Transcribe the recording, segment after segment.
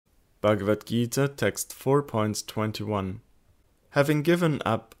Bhagavad Gita, text 4.21. Having given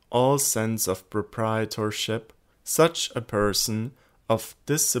up all sense of proprietorship, such a person of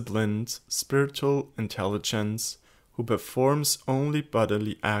disciplined spiritual intelligence, who performs only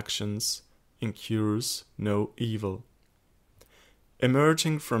bodily actions, incurs no evil.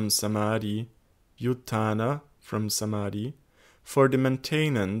 Emerging from samadhi, yuttana from samadhi, for the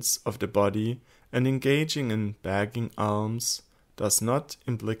maintenance of the body and engaging in begging alms, does not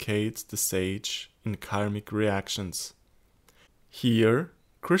implicate the sage in karmic reactions. Here,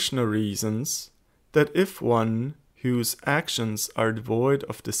 Krischna reasons that if one whose actions are devoid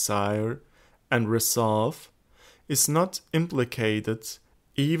of desire and resolve is not implicated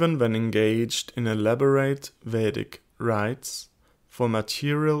even when engaged in elaborate Vedic rites for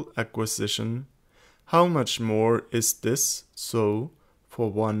material acquisition, how much more is this so for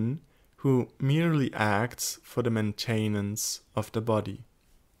one who merely acts for the maintenance of the body?